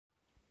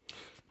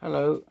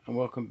Hello and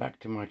welcome back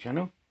to my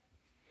channel.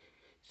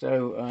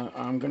 So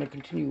I'm going to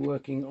continue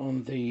working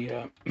on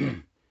the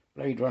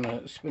Blade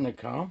Runner spinner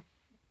car,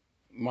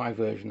 my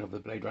version of the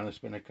Blade Runner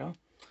spinner car.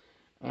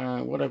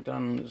 What I've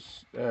done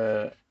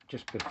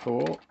just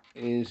before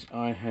is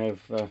I have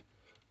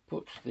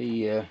put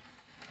the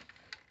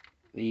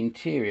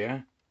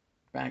interior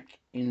back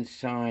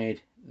inside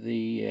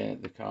the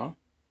car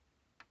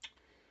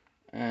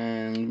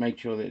and made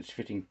sure that it's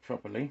fitting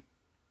properly.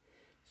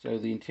 So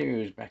the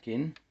interior is back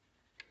in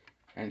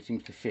and it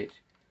seems to fit.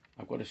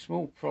 I've got a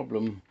small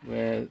problem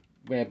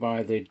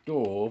whereby the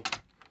doors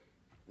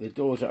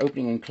are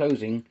opening and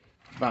closing,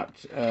 but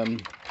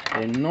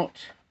they're not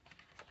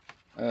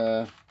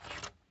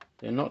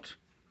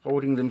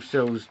holding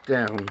themselves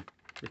down.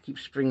 They keep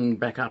springing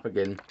back up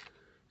again.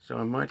 So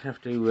I might have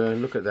to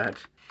look at that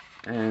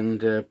and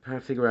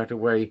perhaps figure out a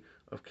way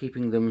of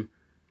keeping them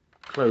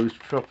closed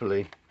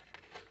properly.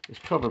 It's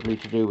probably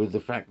to do with the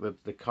fact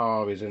that the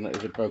car is a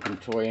broken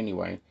toy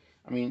anyway.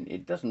 I mean,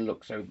 it doesn't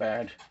look so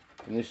bad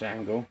from this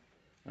angle,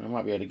 and I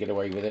might be able to get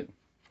away with it.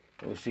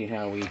 But we'll see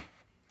how we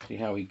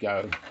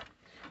go.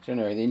 So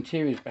anyway, the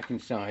interior is back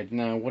inside.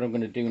 Now, what I'm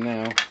going to do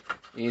now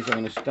is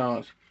I'm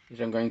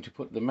going to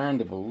put the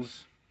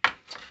mandibles,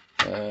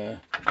 the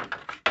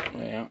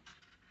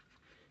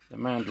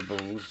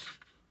mandibles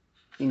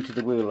into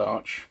the wheel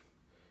arch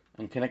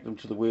and connect them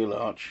to the wheel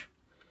arch,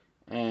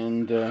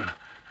 and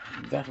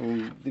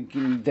that'll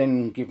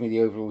then give me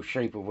the overall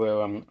shape of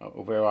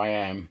where I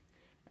am,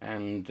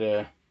 and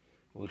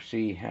we'll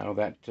see how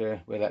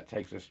where that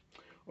takes us.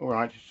 All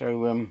right,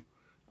 so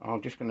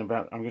I'm just going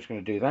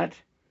to do that,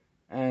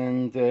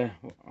 and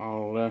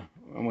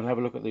we'll have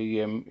a look at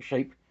the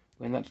shape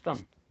when that's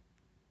done.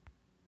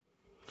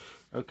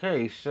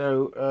 Okay,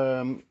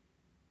 so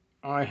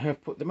I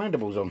have put the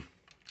mandibles on,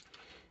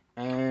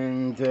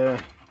 and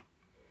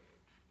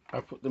I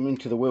put them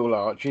into the wheel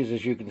arches,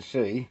 as you can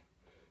see,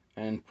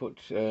 and put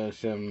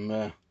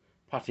some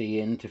putty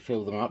in to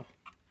fill them up.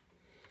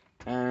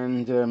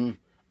 And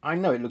I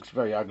know it looks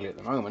very ugly at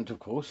the moment, of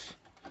course,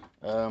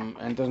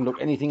 and doesn't look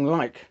anything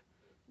like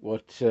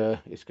what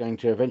it's going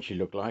to eventually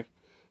look like,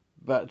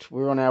 but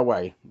we're on our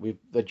way.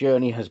 The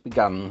journey has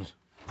begun,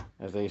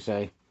 as they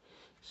say.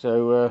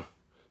 So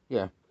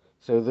yeah,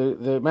 so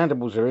the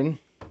mandibles are in,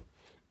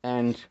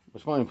 and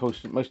what's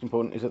most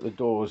important is that the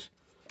doors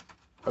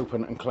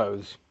open and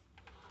close.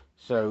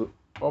 So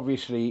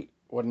obviously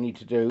what I need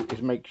to do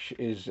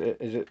is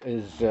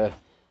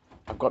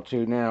I've got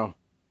to now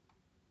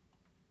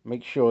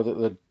make sure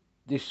that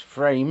this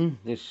frame,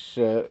 this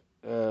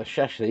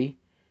chassis,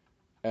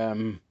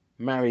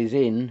 marries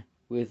in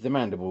with the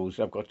mandibles.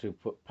 I've got to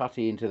put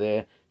putty into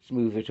there,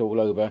 smooth it all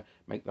over,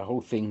 make the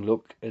whole thing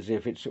look as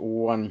if it's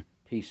one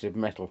piece of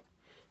metal.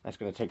 That's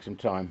going to take some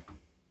time,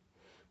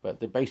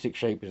 but the basic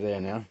shape is there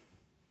now,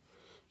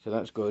 so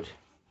that's good.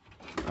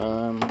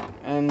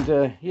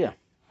 Yeah,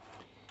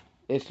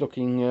 it's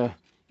looking,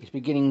 it's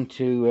beginning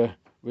to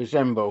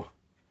resemble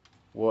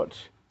what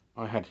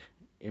I had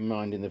in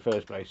mind in the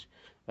first place.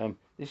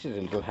 This is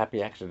a little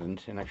happy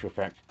accident, in actual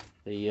fact,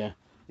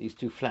 these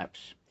two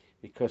flaps,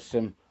 because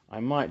I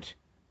might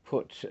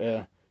put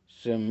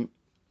some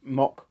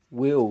mock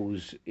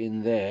wheels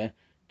in there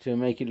to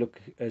make it look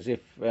as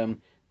if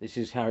this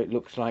is how it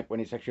looks like when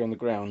it's actually on the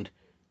ground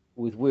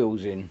with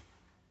wheels in,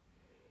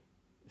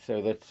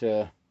 so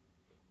that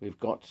we've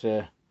got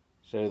so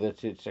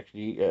that it's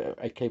actually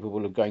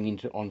capable of going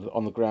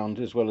on the ground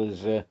as well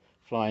as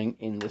flying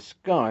in the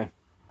sky.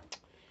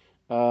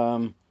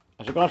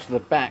 As regards to the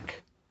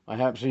back, I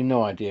have absolutely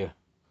no idea.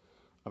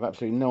 I've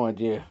absolutely no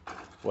idea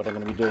what I'm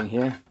going to be doing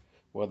here.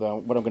 What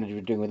I'm going to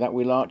be doing with that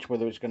wheel arch,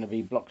 whether it's going to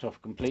be blocked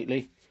off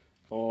completely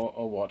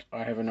or what.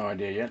 I have no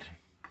idea yet.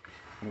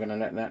 I'm going to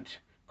let that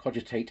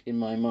cogitate in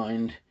my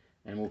mind,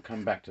 and we'll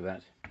come back to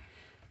that.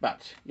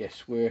 But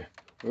yes, we're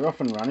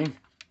off and running.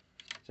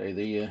 So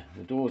the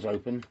door's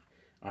open.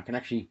 I can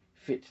actually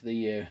fit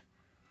the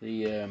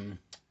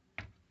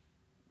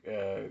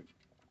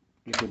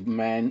little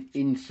man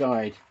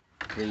inside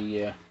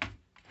the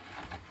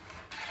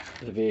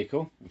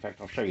vehicle. In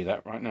fact, I'll show you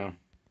that right now.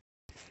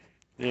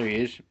 There he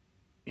is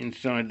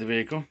inside the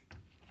vehicle,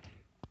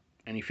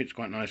 and he fits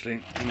quite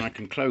nicely, and I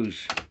can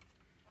close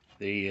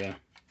the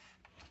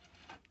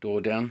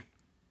door down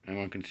and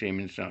one can see him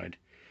inside.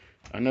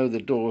 I know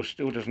the door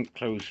still doesn't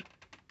close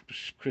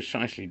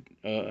precisely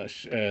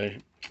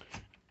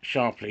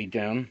sharply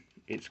down.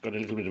 It's got a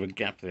little bit of a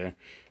gap there,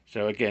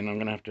 so again I'm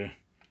going to have to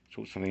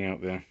sort something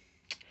out there.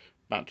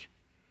 But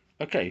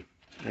okay,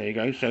 there you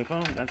go. So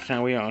far, that's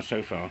how we are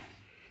so far,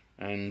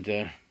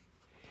 and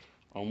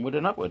onward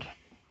and upward.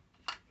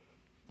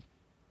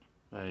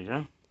 There you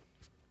go.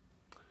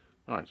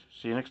 Right,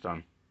 see you next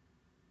time.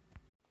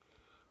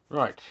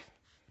 Right,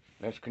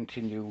 let's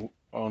continue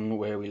on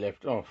where we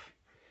left off.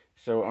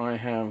 So I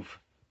have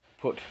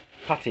put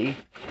putty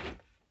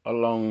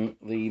along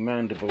the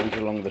mandibles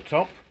along the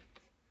top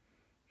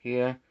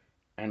here,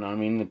 and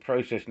I'm in the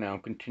process now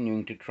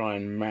continuing to try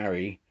and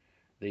marry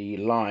the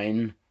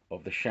line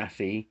of the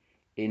chassis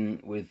in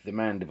with the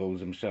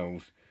mandibles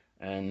themselves.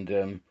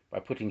 and by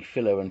putting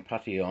filler and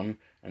putty on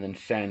and then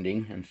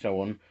sanding and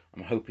so on,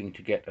 I'm hoping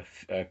to get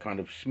a kind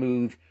of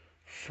smooth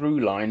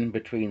through line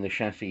between the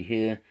chassis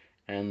here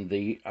and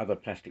the other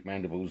plastic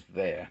mandibles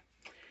there.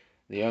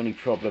 The only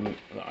problem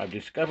that I've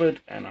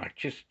discovered, and I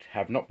just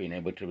have not been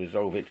able to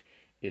resolve it,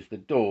 is the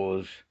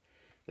doors.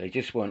 They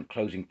just weren't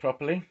closing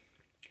properly.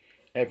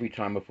 Every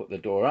time I put the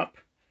door up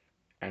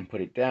and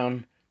put it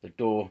down, the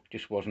door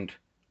just wasn't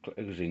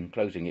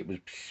closing. It was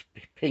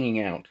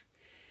pinging out.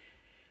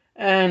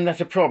 And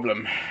that's a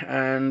problem.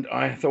 And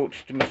I thought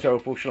to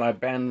myself, well, shall I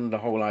abandon the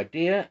whole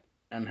idea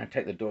and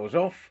take the doors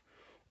off?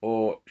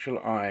 Or shall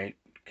I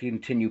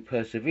continue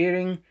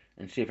persevering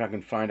and see if I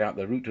can find out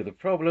the root of the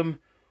problem,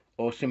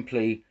 or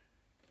simply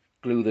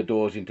glue the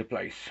doors into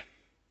place?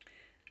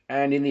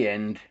 And in the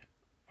end,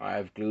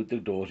 I've glued the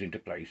doors into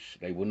place.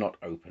 They will not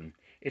open.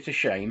 It's a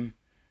shame,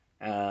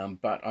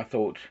 but I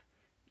thought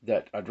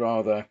that I'd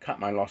rather cut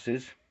my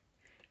losses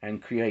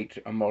and create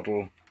a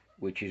model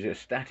which is a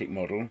static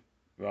model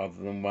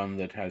rather than one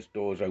that has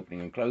doors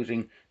opening and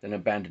closing, than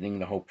abandoning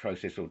the whole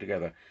process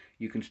altogether.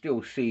 You can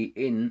still see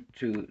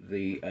into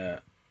the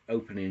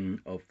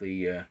opening of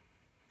the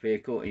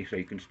vehicle, so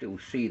you can still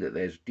see that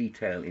there's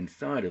detail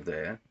inside of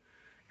there,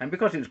 and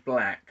because it's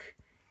black,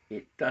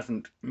 it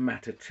doesn't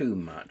matter too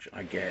much,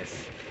 I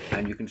guess,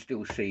 and you can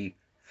still see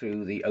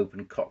through the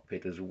open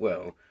cockpit as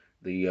well,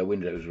 the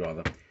windows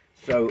rather.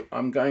 So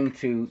I'm going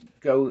to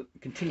go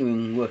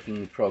continuing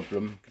working through the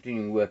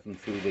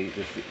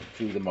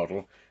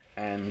model,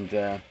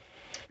 and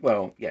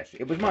well, yes,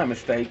 it was my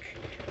mistake.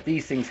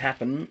 These things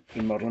happen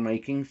in model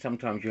making.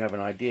 Sometimes you have an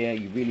idea,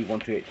 you really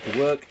want it to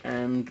work,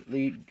 and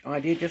the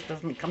idea just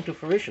doesn't come to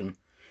fruition.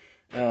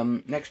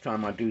 Next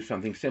time I do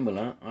something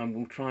similar, I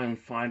will try and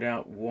find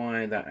out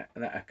why that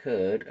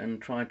occurred and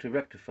try to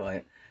rectify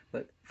it.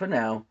 But for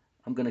now,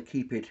 I'm going to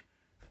keep it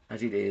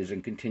as it is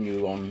and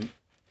continue on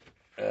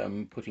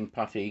putting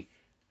putty,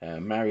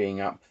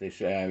 marrying up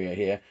this area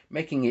here,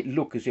 making it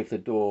look as if the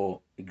door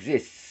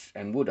exists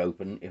and would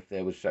open if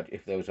there was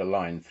a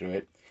line through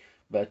it.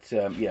 But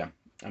yeah,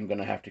 I'm going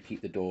to have to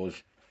keep the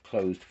doors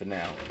closed for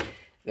now.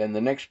 Then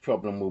the next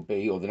problem will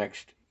be, or the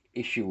next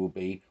issue will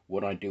be,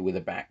 what I do with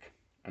the back.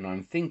 And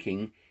I'm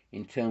thinking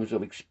in terms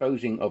of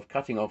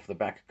cutting off the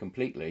back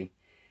completely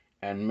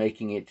and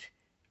making it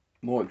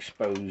more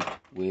exposed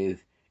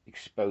with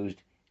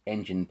exposed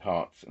engine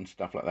parts and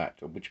stuff like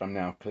that, of which I'm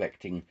now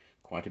collecting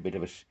quite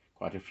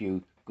a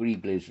few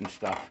greeblies and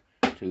stuff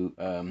to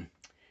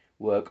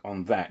work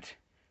on that,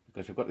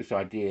 because I've got this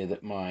idea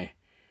that my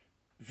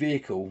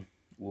vehicle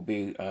will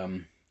be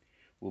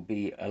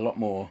a lot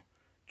more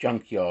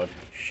junkyard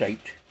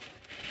shaped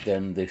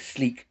than the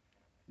sleek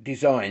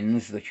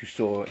designs that you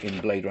saw in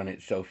Blade Runner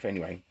itself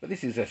anyway. But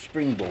this is a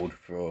springboard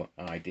for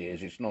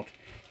ideas. It's not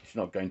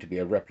going to be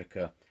a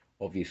replica,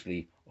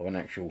 obviously, of an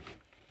actual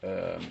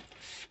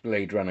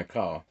Blade Runner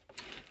car.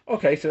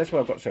 Okay, so that's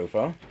what I've got so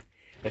far.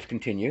 Let's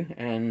continue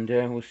and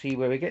we'll see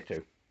where we get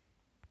to.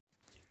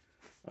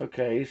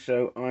 Okay,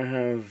 so I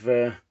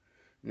have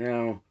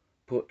now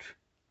put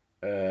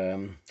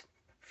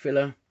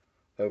filler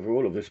over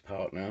all of this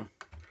part now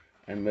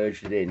and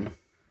merged it in,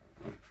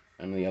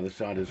 and the other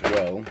side as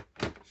well.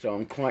 So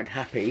I'm quite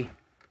happy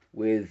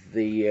with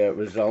the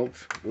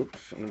result.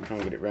 Oops, I'm going to try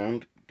and get it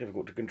round.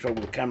 Difficult to control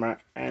the camera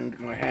and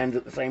my hands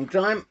at the same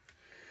time.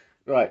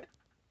 Right,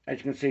 as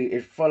you can see,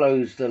 it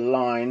follows the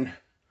line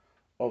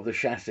of the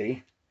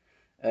chassis.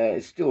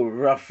 It's still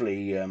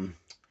roughly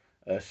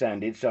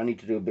sanded, so I need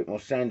to do a bit more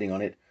sanding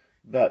on it.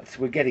 But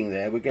we're getting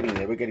there. I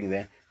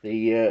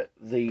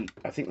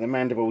think the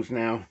mandibles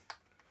now,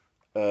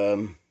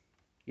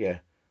 yeah,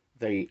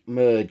 they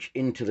merge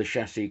into the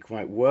chassis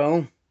quite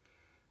well,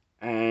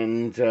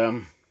 and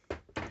I'm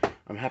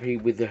happy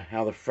with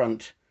how the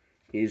front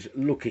is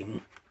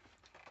looking.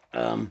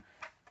 I'm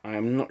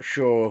not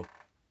sure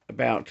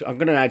about. I'm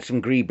going to add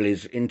some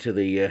greeblies into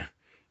the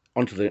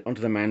onto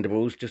the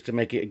mandibles just to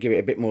give it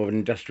a bit more of an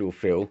industrial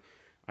feel.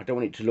 I don't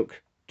want it to look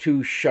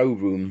too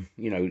showroom,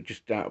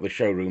 just out of the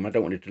showroom. I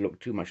don't want it to look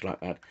too much like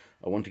that.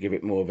 I want to give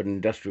it more of an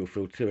industrial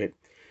feel to it.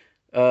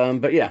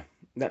 But yeah,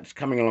 that's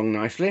coming along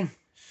nicely.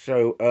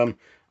 So I'm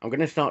going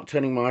to start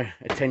turning my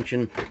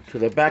attention to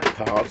the back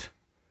part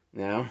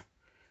now,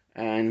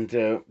 and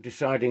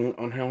deciding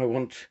on how I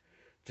want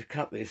to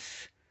cut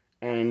this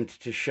and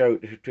to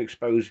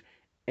expose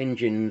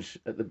engines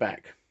at the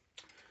back.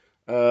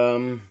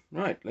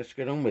 Right, let's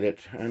get on with it,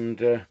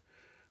 and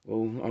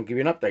I'll give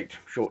you an update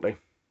shortly.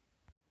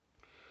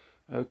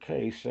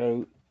 Okay,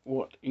 so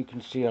what you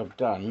can see I've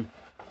done,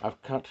 I've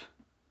cut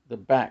the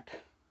back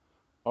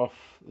off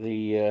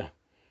the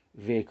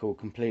vehicle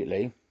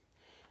completely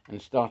and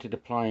started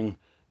applying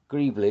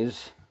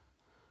greeblies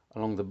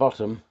along the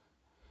bottom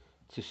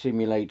to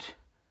simulate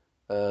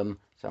some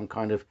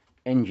kind of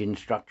engine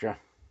structure.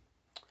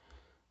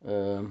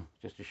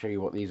 Just to show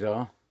you what these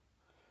are.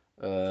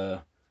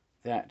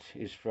 That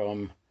is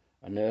from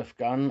a Nerf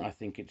gun. I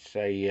think it's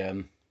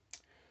a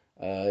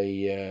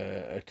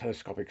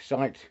telescopic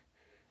sight.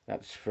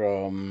 That's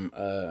from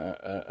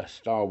a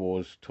Star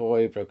Wars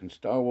toy, broken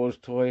Star Wars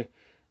toy.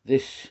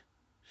 This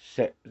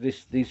set,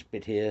 this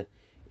bit here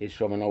is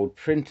from an old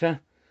printer.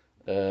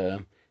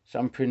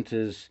 Some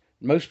printers,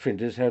 most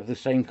printers have the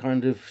same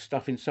kind of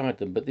stuff inside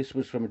them, but this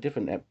was from a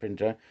different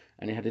printer,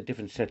 and it had a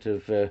different set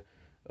of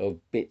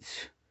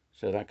bits,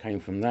 so that came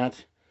from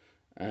that.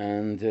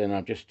 And then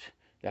I've just,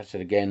 that's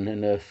it again, a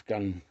Nerf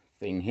gun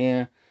thing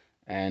here,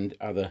 and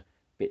other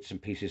bits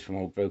and pieces from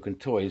old broken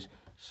toys,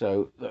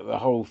 so the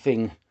whole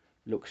thing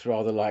looks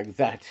rather like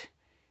that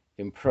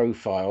in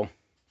profile.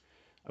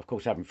 Of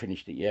course, I haven't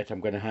finished it yet. I'm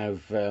going to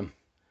have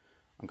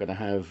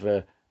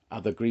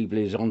other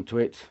greeblies onto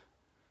it,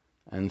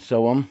 and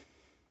so on.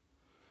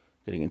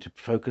 Getting into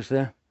focus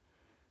there.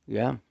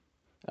 Yeah,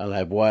 I'll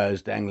have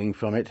wires dangling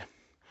from it.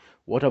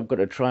 What I've got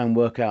to try and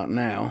work out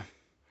now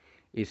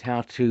is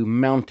how to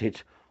mount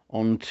it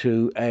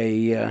onto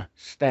a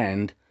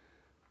stand,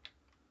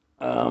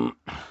 and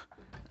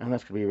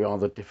that's going to be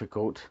rather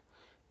difficult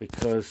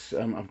because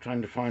I'm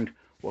trying to find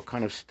what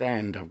kind of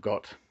stand I've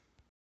got.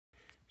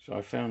 So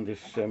I found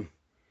this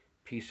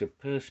piece of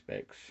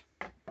perspex,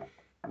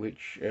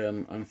 which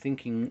I'm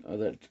thinking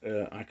that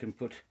I can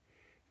put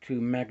 2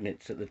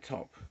 magnets at the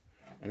top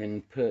and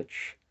then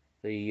perch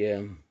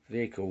the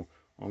vehicle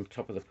on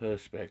top of the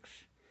perspex.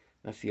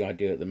 That's the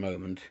idea at the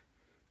moment,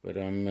 but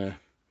I'm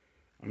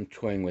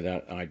toying with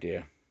that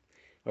idea.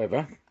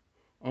 However,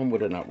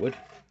 onward and upward.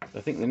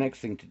 I think the next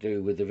thing to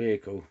do with the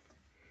vehicle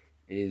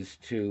is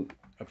to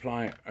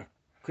apply a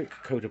quick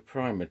coat of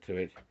primer to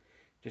it,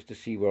 just to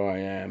see where I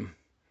am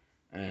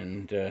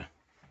and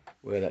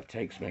where that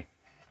takes me.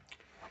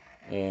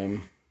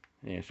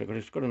 Yeah, so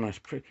it's got a nice,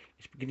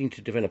 it's beginning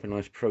to develop a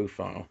nice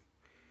profile,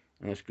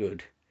 and that's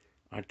good.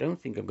 I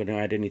don't think I'm going to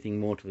add anything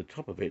more to the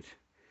top of it.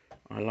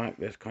 I like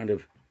this kind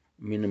of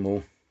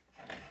minimalist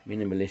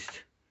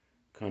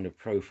kind of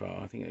profile.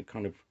 I think it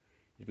kind of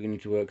is beginning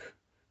to work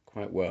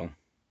quite well.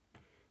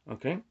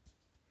 Okay,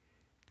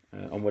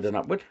 onward and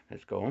upward.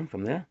 Let's go on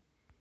from there.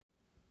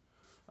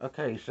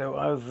 Okay, so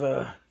I've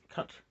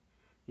cut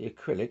the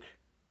acrylic,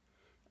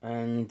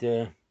 and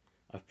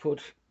I've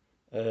put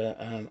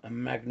a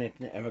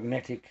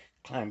magnetic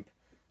clamp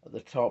at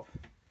the top.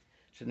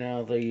 So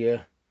now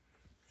the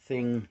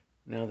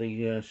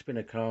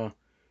spinner car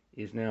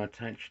is now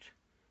attached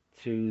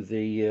to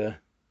the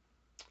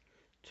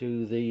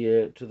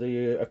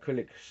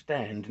acrylic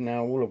stand.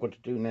 Now all I've got to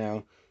do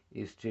now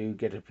is to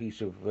get a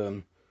piece of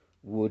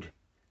wood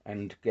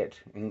and get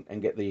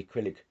the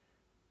acrylic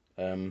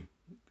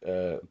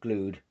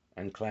glued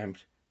and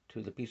clamped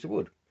to the piece of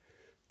wood.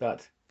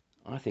 But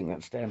I think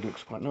that stand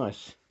looks quite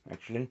nice,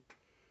 actually,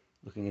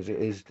 looking as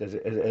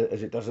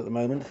it does at the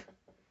moment.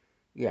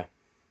 Yeah.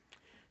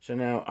 So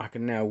now I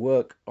can now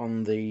work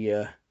on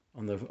the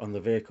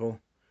vehicle,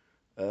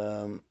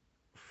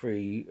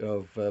 free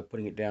of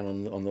putting it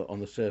down on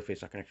the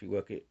surface. I can actually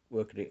work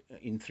at it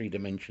in 3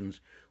 dimensions,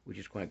 which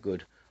is quite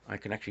good. I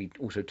can actually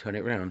also turn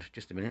it round.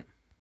 Just a minute.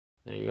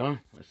 There you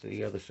are. That's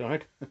the other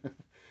side.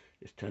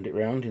 Just turned it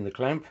round in the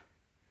clamp,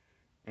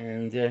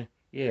 and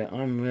yeah,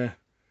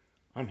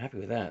 I'm happy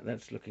with that.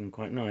 That's looking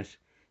quite nice.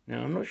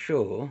 Now I'm not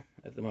sure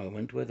at the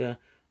moment whether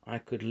I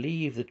could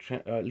leave the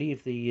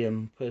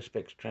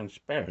perspex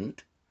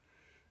transparent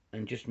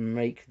and just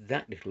make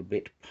that little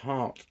bit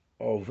part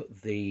of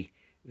the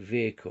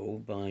vehicle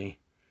by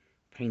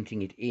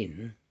painting it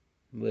in,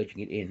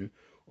 merging it in,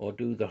 or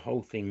do the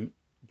whole thing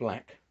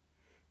black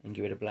and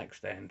give it a black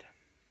stand.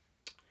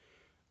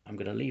 I'm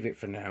going to leave it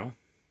for now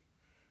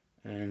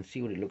and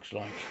see what it looks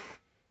like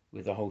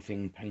with the whole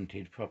thing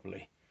painted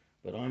properly.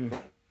 But I'm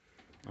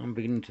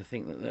beginning to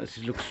think that this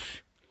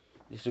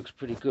looks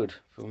pretty good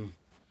from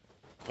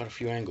quite a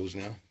few angles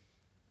now.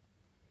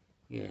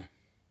 Yeah,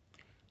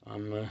 I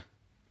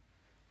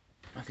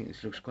think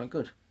this looks quite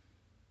good.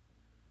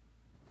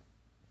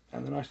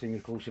 And the nice thing,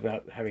 of course,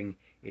 about having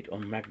it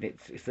on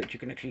magnets is that you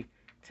can actually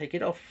take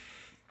it off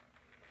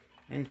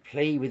and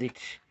play with it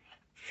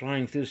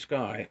flying through the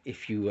sky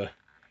if you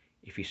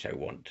so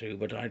want to.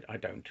 But I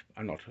don't.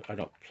 I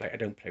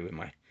don't play with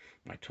my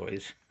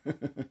toys.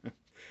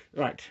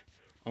 Right,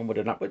 onward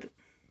and upward.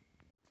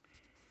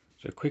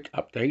 So quick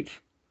update.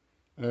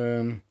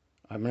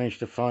 I managed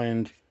to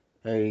find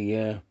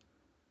a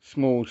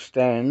small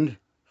stand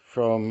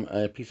from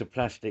a piece of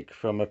plastic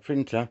from a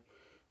printer,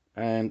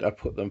 and I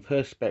put them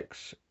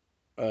perspex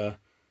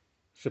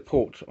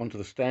support onto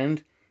the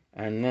stand,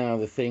 and now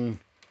the thing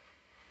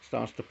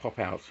starts to pop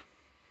out,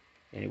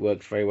 and it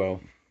works very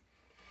well.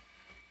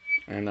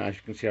 And as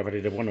you can see, I've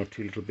added 1 or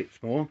 2 little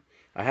bits more.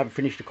 I haven't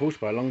finished the course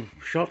by a long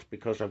shot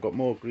because I've got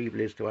more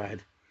greeblies to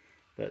add,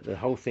 but the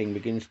whole thing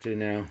begins to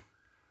now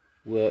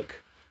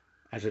work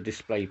as a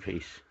display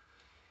piece,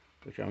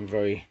 which I'm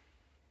very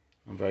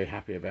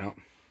happy about.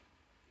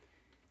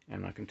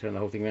 And I can turn the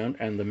whole thing around,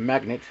 and the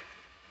magnet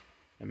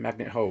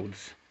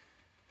holds,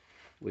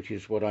 which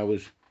is what I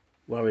was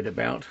worried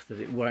about, that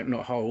it might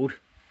not hold.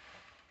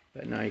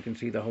 But now you can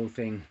see the whole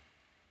thing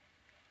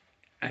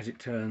as it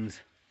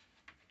turns,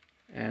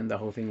 and the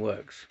whole thing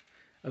works.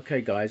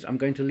 Okay guys, I'm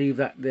going to leave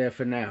that there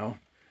for now.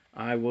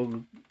 I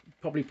will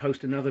probably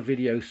post another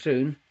video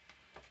soon,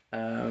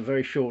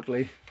 very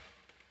shortly,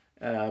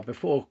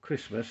 before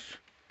Christmas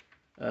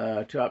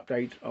to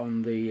update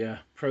on the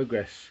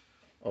progress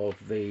of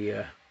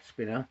the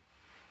spinner,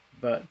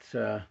 but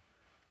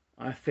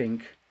I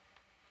think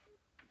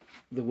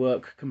the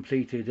work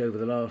completed over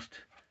the last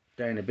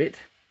day and a bit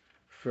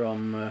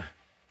from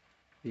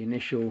the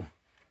initial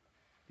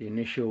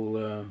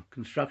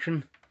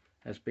construction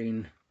has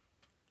been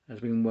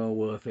well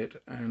worth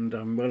it, and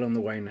I'm well on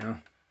the way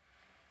now.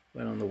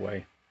 Well on the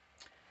way.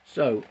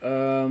 So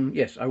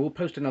yes, I will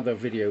post another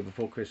video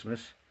before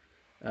Christmas,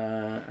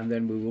 and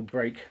then we will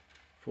break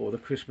for the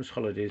Christmas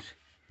holidays.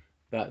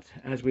 But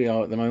as we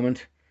are at the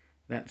moment,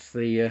 that's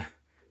the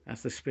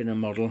spinner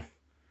model,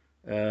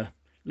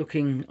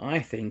 looking, I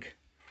think,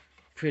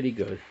 pretty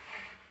good.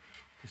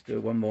 Just do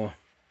one more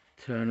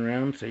turn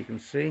around so you can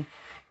see.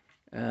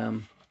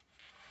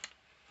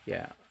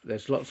 Yeah,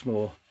 there's lots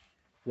more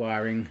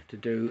wiring to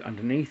do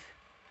underneath.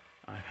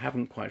 I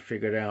haven't quite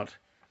figured out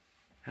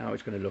how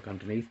it's going to look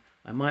underneath.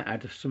 I might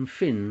add some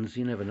fins,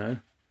 you never know.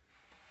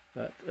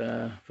 But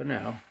for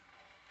now,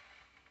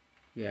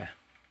 yeah,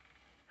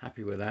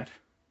 happy with that.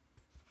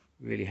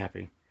 Really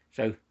happy.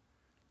 So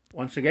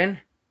once again,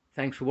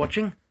 thanks for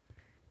watching.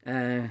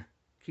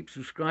 Keep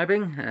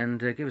subscribing and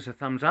give us a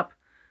thumbs up.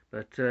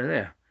 But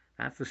there,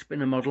 that's the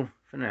spinner model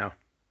for now.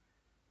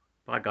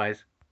 Bye guys.